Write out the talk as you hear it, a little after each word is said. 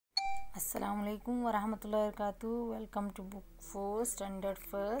Assalamualaikum warahmatullahi wabarakatuh. Welcome to book 4 standard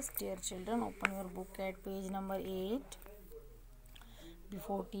first. Dear children, open your book at page number 8.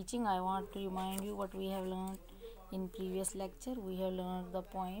 Before teaching, I want to remind you what we have learned in previous lecture. We have learned the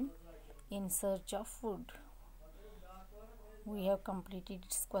poem In Search of Food. We have completed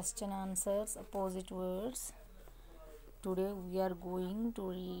its question answers, opposite words. Today we are going to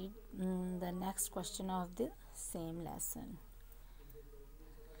read the next question of the same lesson.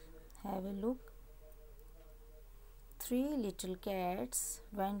 Have a look. 3 little cats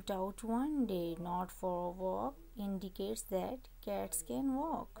went out one day, not for a walk, indicates that cats can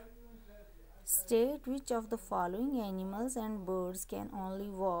walk. State which of the following animals and birds can only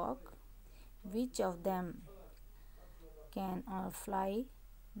walk, which of them can fly,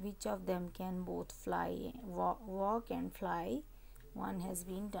 which of them can both fly, walk and fly. One has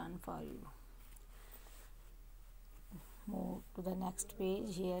been done for you. Move to the next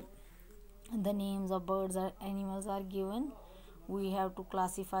page. Here the names of birds or animals are given. We have to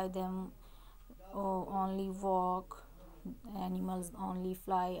classify them. Only walk, animals only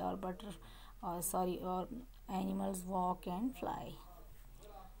fly, or animals walk and fly.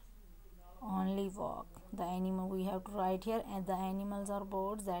 Only walk. The animal we have to write here, and the animals are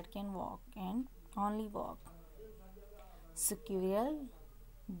birds that can walk and only walk. Squirrel,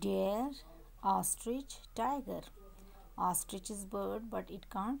 deer, ostrich, tiger. Ostrich is bird, but it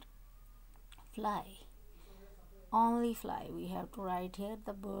can't fly. Only fly. We have to write here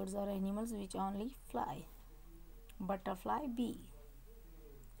the birds or animals which only fly. Butterfly, bee.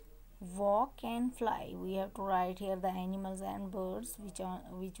 Walk and fly. We have to write here the animals and birds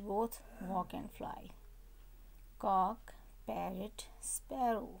which both walk and fly. Cock, parrot,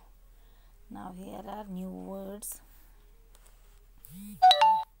 sparrow. Now here are new words.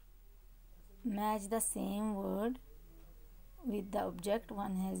 Match the same word with the object.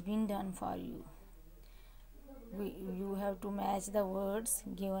 One has been done for you. You have to match the words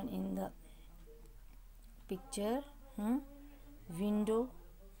given in the picture. Window,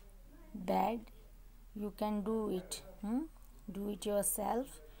 bed. You can do it. Do it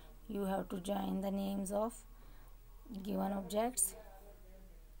yourself. You have to join the names of given objects.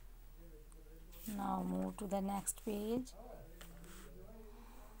 Now move to the next page.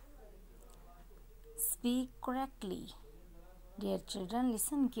 Speak correctly. Dear children,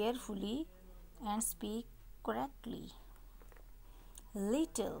 listen carefully and speak correctly.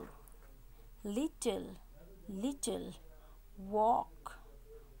 Little, little, little. Walk,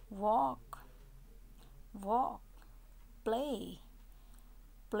 walk, walk. Play,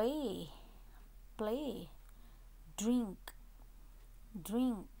 play, play. Drink,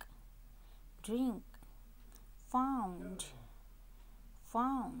 drink, drink. Found,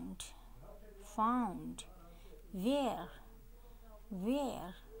 found, found. Where,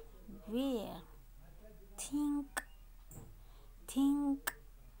 where, where. Think, think,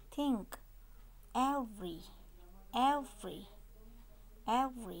 think. Every, every,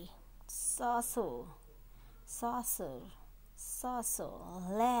 every. Saucer, saucer, saucer.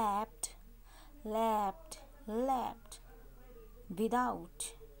 Lapped, lapped, lapped.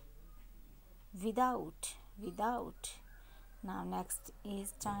 Without, without, without. Now next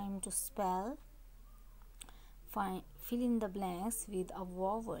is time to spell. Fill in the blanks with a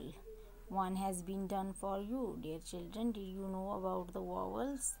vowel. One has been done for you. Dear children, did you know about the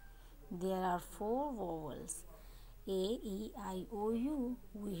vowels? There are 4 vowels. A, E, I, O, U.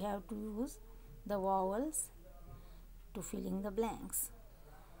 We have to use the vowels to fill in the blanks.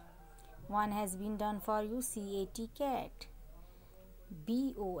 One has been done for you. C-A-T, cat.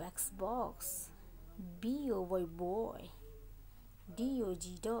 B-O-X, box. B-O-Y, boy.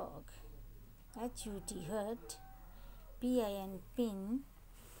 D-O-G, dog. H-U-T, hut. P-I-N, pin.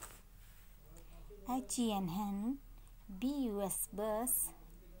 H-E-N, hen. B-U-S, bus.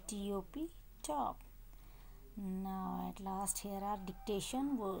 T-O-P, top. Now at last here are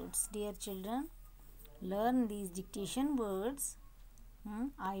dictation words. Dear children, learn these dictation words.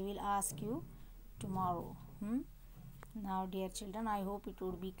 I will ask you tomorrow. Now dear children, I hope it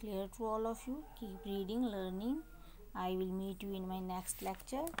would be clear to all of you. Keep reading, learning. I will meet you in my next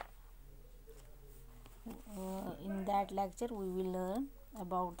lecture. In that lecture we will learn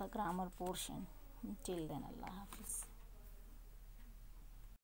about the grammar portion. Till then, Allah Hafiz.